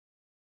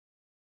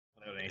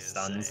Any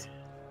stuns.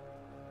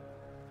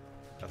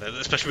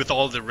 Especially with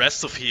all the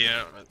rest of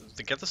here.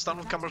 They get the stun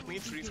with Come With Me,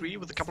 3-3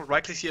 with a couple of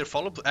right clicks here,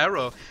 follow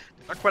arrow.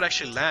 Did not quite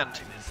actually land.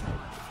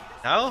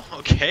 Now,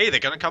 okay, they're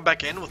gonna come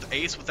back in with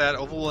Ace with that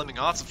overwhelming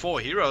odds of 4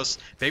 heroes.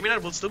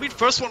 Babyknight will still be the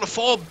first one to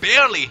fall,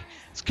 barely.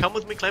 It's Come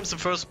With Me claims the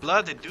first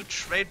blood. They do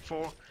trade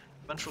for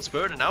Vengeful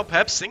Spirit, and now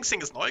perhaps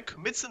SingSing is Noi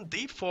commits in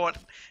deep for it.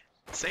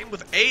 Same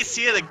with Ace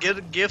here, they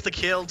give the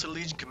kill to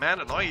Legion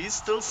Commander. Noi, he's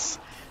still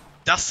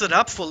dusted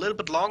up for a little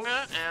bit longer,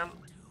 and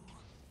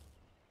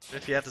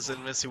if he had this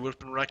invis, he would have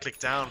been right click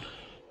down.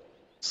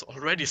 It's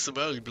already some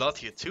early blood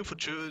here, 2 for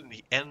 2 in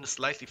the end,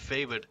 slightly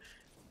favored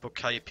for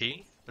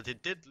Kaipi, but they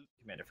did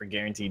Commander for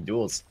guaranteed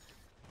duels.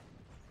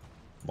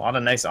 A lot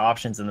of nice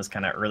options in this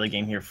kind of early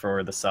game here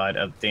for the side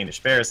of Danish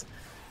Bears.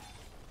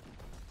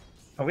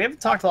 But we haven't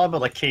talked a lot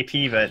about like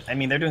KP, but I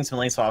mean they're doing some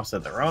lane swaps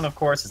of their own, of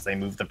course, as they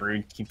move the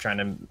brood, keep trying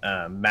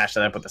to match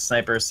that up with the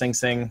sniper.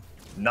 SingSing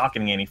not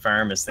getting any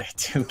farm as they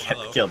do get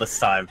the kill this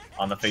time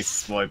on the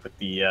face of Void with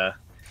the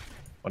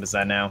what is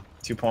that now?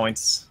 2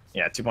 points.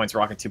 Yeah, 2 points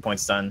rocket, 2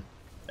 points stun,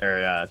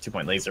 or 2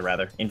 point laser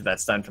rather, into that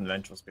stun from the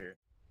Vengeful Spirit.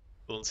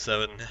 Bull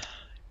 7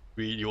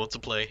 really want to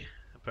play,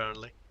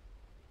 apparently.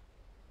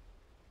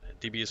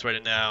 DB is ready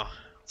now,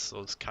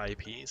 so it's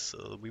Kaipi,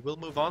 so we will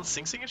move on.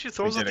 SingSing actually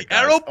throws out the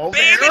arrow. Oh,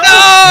 baby,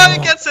 no!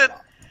 He gets it!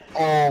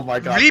 Oh my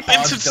god. Leap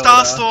into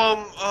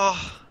Starstorm!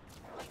 Oh.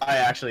 I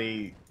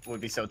actually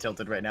would be so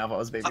tilted right now if I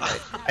was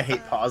Babyknight. I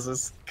hate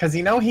pauses. Because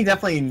you know he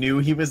definitely knew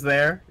he was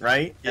there,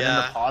 right? And then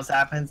the pause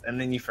happens,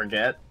 and then you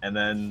forget, and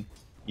then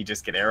you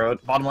just get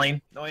arrowed. Bottom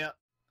lane, Noya.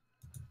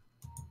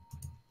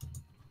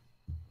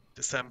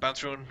 This time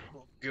Bounce Rune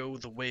will go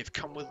the wave.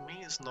 Come with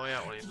me is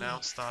Noya only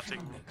now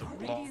starting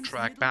the long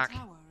track back.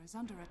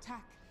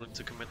 Willing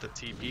to commit the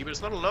TP, but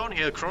it's not alone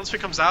here. Chronosphere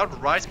comes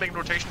out, Rise making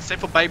rotation, same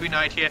for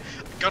Babyknight here.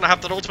 Gonna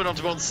have that ultimate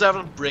onto Bone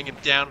 7, bring him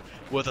down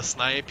with a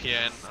snipe here,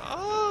 and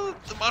oh,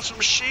 the Martian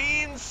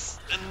Machines!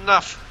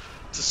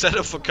 Enough to set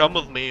up for Come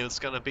With Me. It's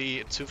gonna be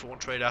a 2-for-1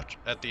 trade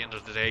at the end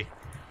of the day.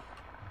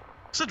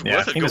 Is it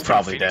worth it? He was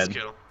probably dead.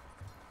 Kill?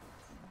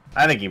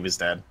 I think he was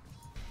dead.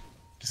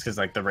 Just because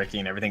like the Ricky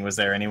and everything was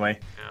there anyway.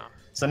 Yeah.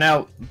 So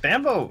now,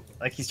 Bambo,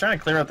 like he's trying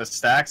to clear out the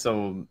stack,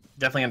 so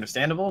definitely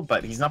understandable,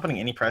 but he's not putting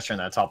any pressure in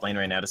that top lane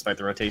right now, despite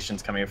the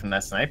rotations coming in from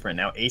that sniper, and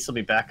now Ace will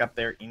be back up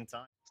there in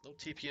time. No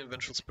TP and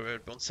Vengeful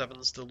Spirit. Bone 7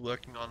 is still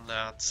working on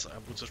that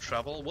Boots of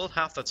Travel. We'll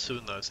have that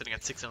soon though, sitting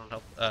at 600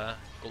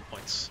 gold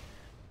points.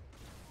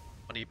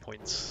 20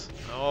 points.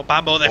 Oh,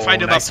 Bambo, they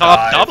find him up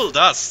top. Double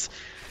dust!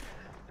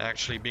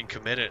 Actually being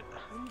committed.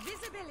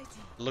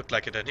 Looked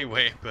like it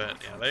anyway, but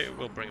yeah, they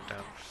will bring him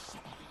down.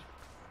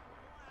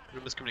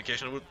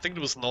 Miscommunication. I would think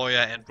it was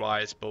Noya and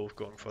Rise both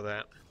going for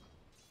that.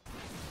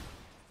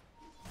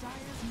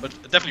 But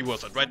definitely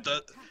worth it, right?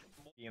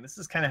 And this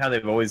is kind of how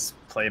they've always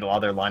played a lot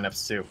of their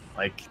lineups too.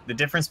 Like, the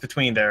difference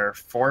between their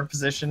 4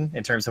 position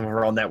in terms of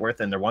overall net worth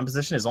and their 1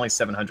 position is only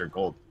 700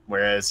 gold.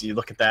 Whereas you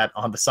look at that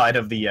on the side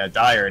of the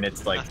Dire and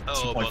it's like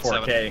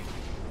 2.4k.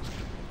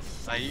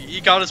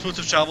 He got his Boots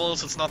of Travel,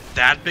 so it's not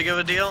that big of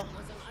a deal.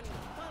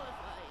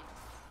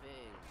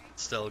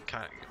 Still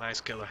kind of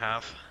nice kill to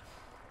have.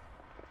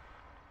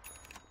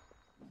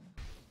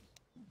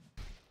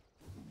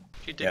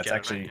 Yeah, it's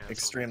actually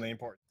extremely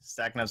important.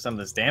 Stacking up some of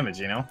this damage,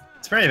 you know?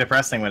 It's very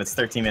depressing when it's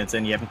 13 minutes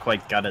in, you haven't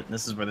quite got it, and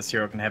this is where this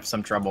hero can have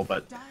some trouble,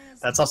 but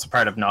that's also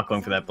part of not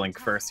going for that blink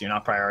first. You're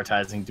not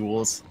prioritizing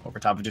duels over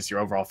top of just your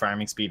overall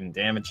farming speed and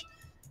damage.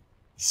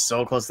 He's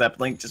so close to that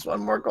blink, just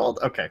 1 more gold.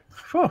 Okay,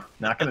 whew,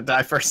 not gonna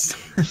die first.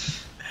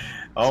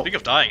 Oh. Speaking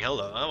of dying,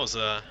 hello, that was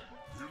a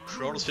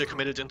Chronosphere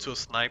committed into a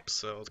snipe,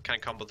 so the kind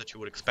of combo that you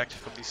would expect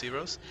from these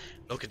heroes.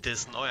 Look at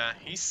this, Noya,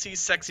 he sees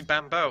Sexy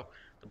Bambo.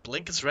 The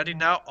blink is ready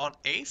now on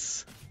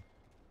Ace.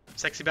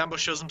 Sexy Bambo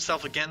shows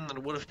himself again, and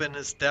it would have been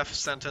his death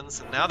sentence.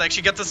 And now they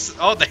actually get this.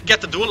 Oh, they get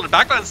the duel in the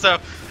backline, so.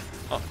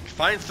 Oh,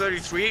 fine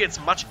 33, it's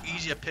much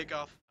easier pick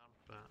off.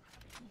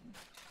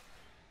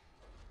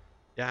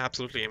 Yeah,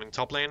 absolutely. I mean,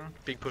 top lane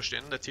being pushed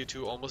in, the tier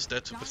 2 almost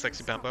dead to the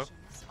Sexy Bambo.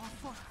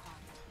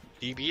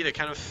 DB, they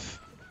kind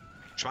of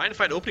trying to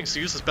find openings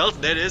to use this belt,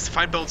 and there it is,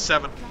 find Bone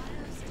 7.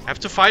 Have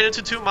to fight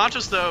into 2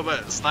 marches though,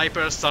 but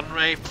Sniper,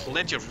 Sunray,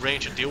 plenty of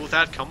range to deal with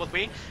that. Come with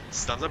me.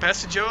 Stuns up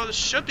HeStEJoE,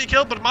 should be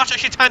killed, but March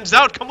actually times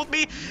out. Come with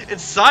me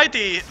inside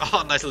the...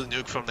 Oh, nice little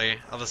nuke from the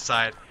other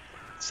side.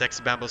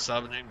 Sexy Bambo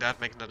salvaging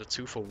that, making that a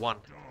 2-for-1.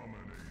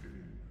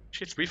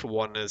 Actually,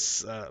 3-for-1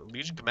 is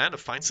Legion Commander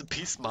finds a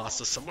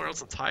Beastmaster somewhere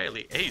else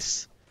entirely.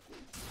 Ace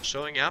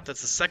showing up,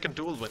 that's the 2nd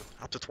duel win,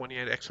 up to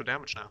 28 extra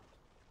damage now.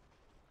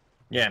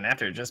 Yeah, and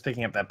after just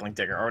picking up that Blink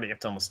Dagger, already up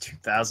to almost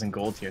 2,000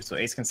 gold here, so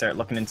Ace can start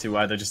looking into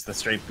either just the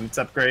straight boots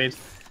upgrade.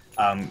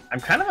 I'm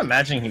kind of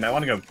imagining he might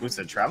want to go Boots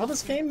of Travel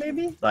this game,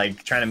 maybe?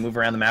 Like, trying to move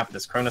around the map with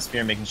this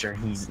Chronosphere, making sure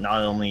he's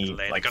not only,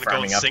 like,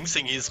 farming up...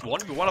 SingSing, he's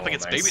 1v1 up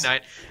against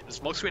Babyknight. The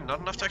smoke screen not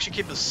enough to actually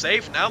keep him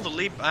safe. Now the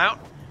leap out.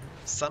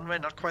 Sunray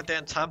not quite there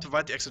in time to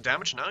provide the extra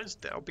damage. Now he's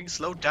being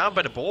slowed down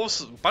by the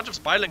balls. A bunch of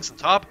Spylings on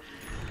top.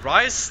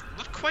 Rise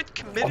not quite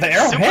committed.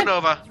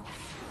 Supernova.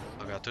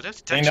 Oh god, do they have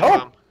detection on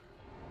him?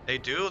 They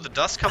do. The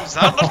dust comes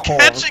out. Not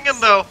catching him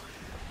though.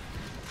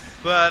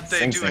 But they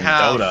do SingSing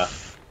have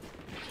Dota.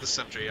 the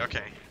sentry,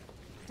 okay.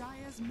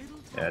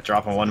 Yeah,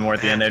 dropping one more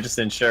at the end there just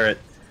to ensure it.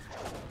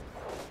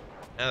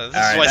 Yeah, this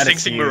Alright, is why that is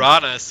SingSing huge.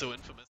 Mirana is so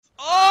infamous.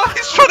 Oh,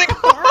 he's running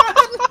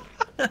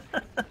on!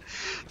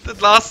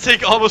 That last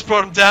take almost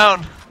brought him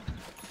down.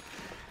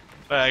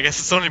 But I guess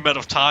it's only a matter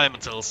of time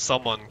until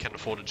someone can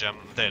afford a gem.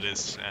 There it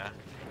is, yeah.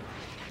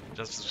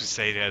 Just as we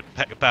say, yeah,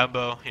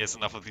 Bambo, he has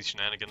enough of these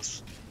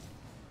shenanigans.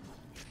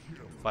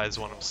 Buys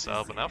one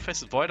himself, but now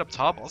faces Void up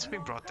top, also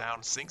being brought down.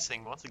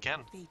 SingSing once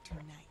again.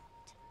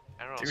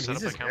 Arrow Dude, set he's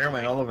up just by Counter.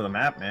 arrowing all over the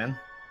map, man.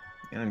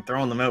 And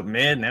throwing them out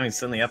mid, now he's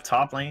suddenly up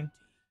top lane.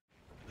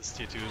 This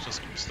tier 2 is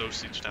just gonna slow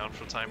siege down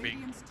for the time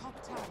being.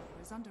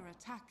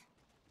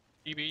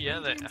 EB, yeah,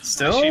 they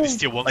Still, actually, these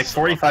tier 1s like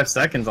 45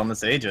 seconds on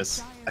this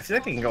Aegis. I feel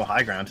like they can go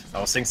high ground.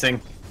 Oh, SingSing.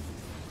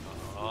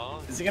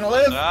 Oh, Is he gonna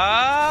live?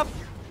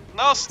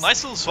 no, nice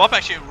little swap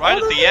actually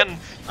right at the end.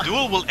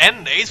 Duel will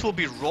end, Ace will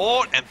be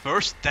roared and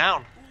burst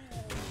down.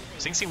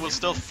 SingSing will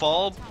still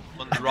fall,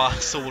 but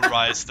so will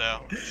rise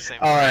though.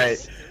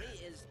 Alright.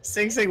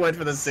 SingSing went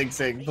for the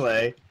SingSing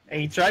play. And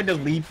he tried to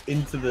leap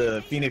into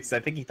the Phoenix. I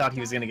think he thought he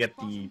was gonna get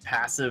the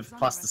passive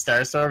plus the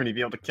Starstorm and he'd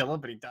be able to kill him,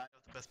 but he died.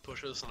 The best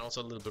pushers and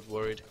also a little bit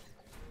worried.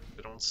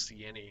 We don't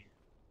see any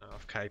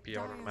of Kaipi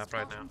out on the map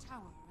right now.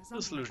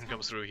 The solution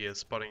comes through here,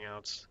 spotting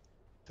out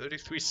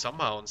 33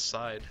 somehow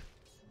inside.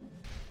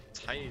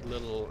 Tiny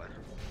little...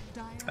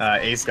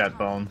 Ace got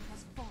bone.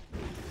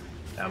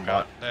 Down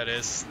bot. That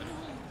is.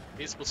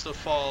 Ace will still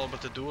fall,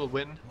 but the duel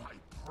win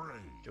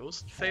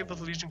goes in favor of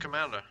the Legion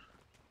Commander.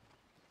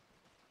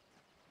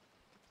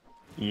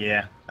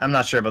 Yeah, I'm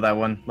not sure about that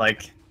one.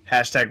 Like,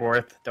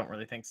 #worth, don't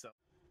really think so.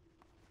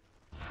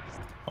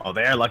 Oh,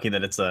 they are lucky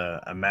that it's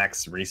a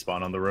max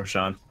respawn on the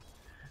Roshan.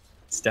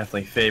 It's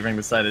definitely favoring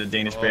the side of the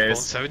Danish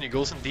Bears. 7, he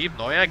goes in deep.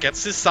 Neuer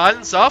gets his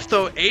silence off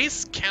though.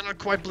 Ace cannot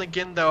quite blink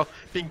in though,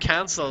 being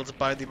cancelled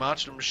by the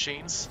marginal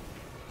machines.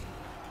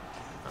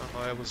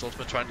 Neuer was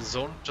ultimately trying to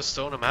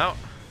zone him out.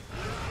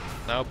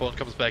 Now Bone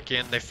comes back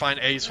in. They find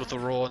Ace with the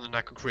roar and the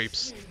Nako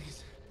creeps.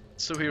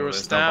 So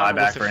heroes down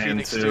with the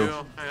Phoenix too.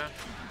 Yeah.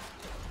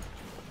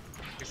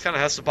 He kind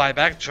of has to buy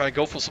back to try and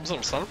go for some sort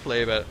of sun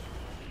play, but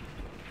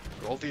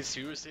all these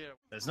heroes here.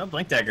 There's no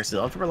blink dagger, so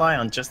they'll have to rely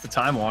on just the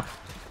time walk.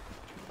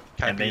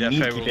 And they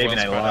need to keep well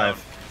Babyknight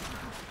alive.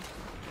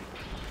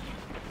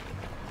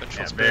 Yeah, very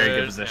good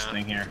Spirit,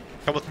 positioning here.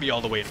 Come with me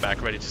all the way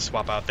back, ready to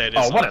swap out. There it is.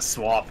 Oh, what a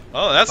swap.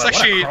 Oh, that's But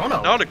actually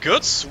not a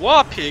good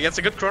swap. He gets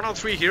a good chrono,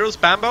 3 heroes.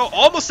 Bambo,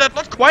 almost dead,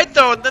 not quite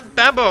though, and then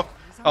Bambo.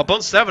 Oh,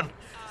 Bone 7.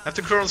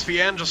 After Chrono's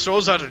VN just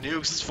throws out the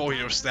nukes, it's 4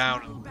 heroes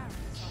down.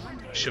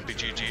 Should be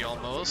GG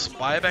almost.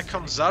 Buyback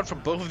comes out from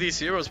both of these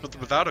heroes, but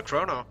without a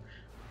chrono.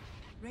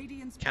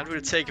 Can't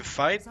really take a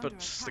fight, but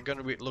they're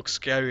gonna look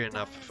scary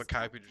enough for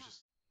Kaipi to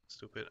just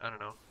stupid. I don't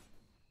know.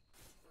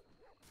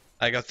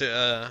 I got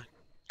the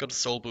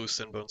soul boost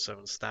in Bone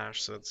 7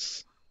 stash, so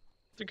it's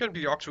gonna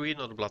be the Octarine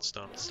or the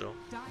Bloodstone still.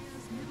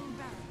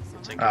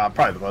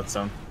 Probably the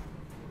Bloodstone.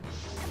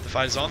 The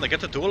fight is on. They get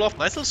the duel off.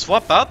 Nice little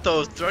swap out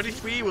though.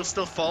 33 will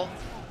still fall.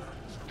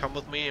 Come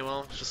with me.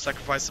 Well, just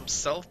sacrifice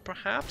himself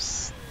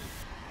perhaps.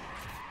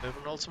 With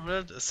an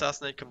ultimate,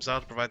 Assassinate comes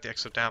out to provide the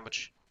extra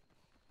damage.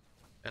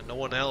 And no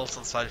one else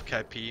on side of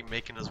Kaipi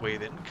making his way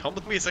in. Come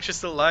with me, it's actually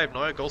still alive.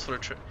 Neuer goes for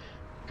the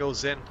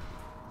goes in.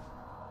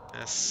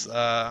 Yes,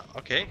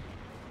 okay.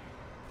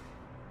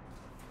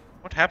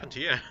 What happened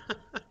here?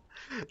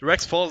 The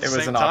Rex falls at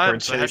the same time,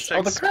 so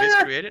hashtag space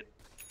created.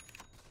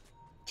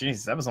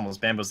 Jeez, that was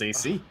almost Bambo's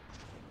AC.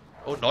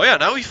 Oh, Neuer,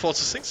 now he falls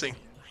to SingSing.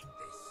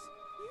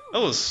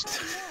 That was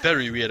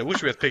very weird. I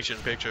wish we had picture in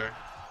picture.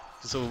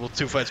 So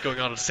 2 fights going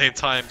on at the same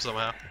time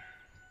somehow.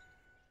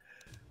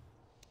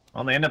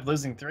 Well, they end up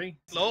losing 3.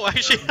 No,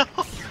 actually.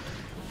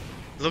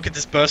 Look at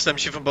this burst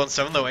damage from Bone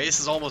 7 though.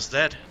 Ace is almost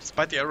dead.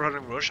 Despite the arrow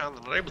hunting Roshan,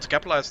 they're not able to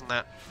capitalize on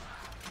that.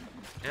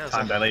 Yeah,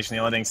 Time dilation,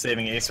 the only thing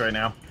saving Ace right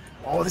now.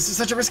 Oh, this is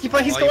such a risky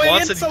play. He's he going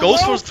wants in it. so He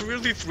goes low. for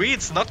 3-3.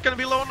 It's not going to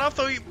be low enough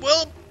though. He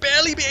will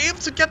barely be able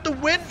to get the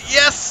win.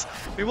 Yes!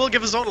 We will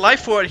give his own life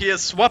for it here.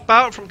 Swap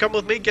out from Come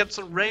With Me, get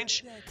some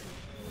range.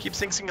 Keep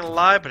SingSing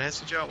alive, but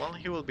HeStEJoE, well,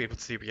 he will be able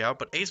to TP out.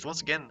 But Ace,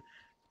 once again,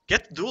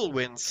 get dual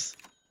wins.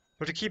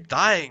 Or to keep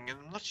dying, and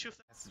I'm not sure if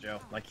HeStEJoE,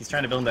 like, he's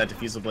trying to build that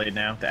Diffusal Blade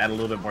now to add a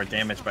little bit more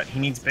damage, but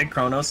he needs big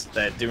chronos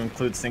that do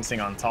include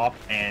SingSing on top,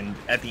 and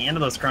at the end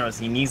of those chronos,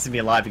 he needs to be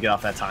alive to get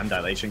off that time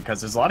dilation,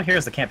 because there's a lot of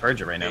heroes that can't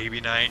purge it right now.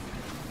 Babyknight.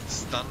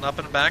 Stunned up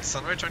in the back,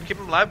 Sunray trying to keep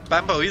him alive.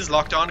 Bambo, he's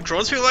locked on.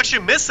 Kronos will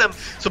actually miss him,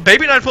 so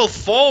Babyknight will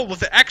fall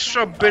with the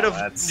extra bit of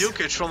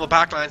nukage from the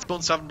backlines.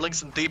 Bone 7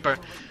 blinks him deeper.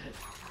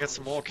 Gets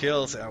some more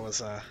kills. That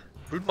was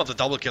Broodmother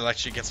double kill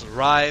actually gets a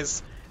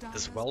rise,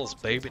 as well as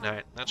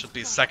Babyknight. That should be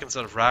his second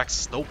set of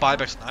racks. No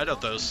buybacks in either of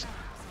those.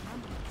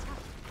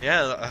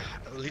 Yeah,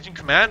 Legion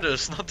Commander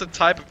is not the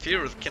type of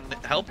hero that can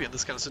help you in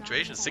this kind of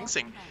situation.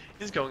 SingSing,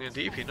 he's going in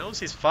deep. He knows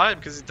he's fine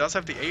because he does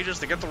have the Aegis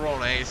to get the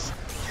raw Ace.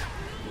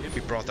 He'll be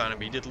brought down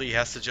immediately.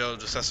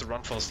 HeStEJoE just has to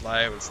run for his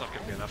life. It's not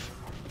going to be enough.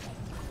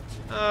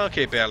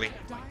 Okay, barely.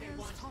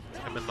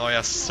 I'm in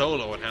Neuer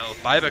solo in hell.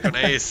 Buyback on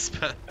Ace.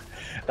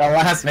 The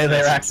last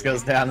melee Rax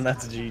goes down, and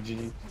that's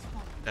GG.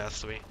 Yeah,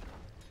 3.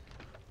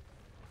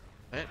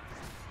 Right.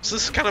 Was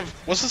this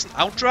an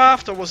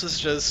outdraft, or was this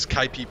just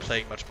Kaipi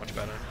playing much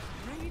better?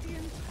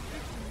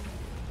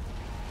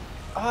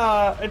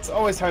 It's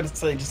always hard to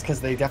say just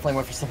because they definitely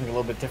went for something a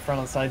little bit different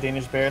on the side of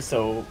Danish Bears,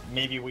 so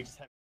maybe we just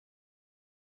have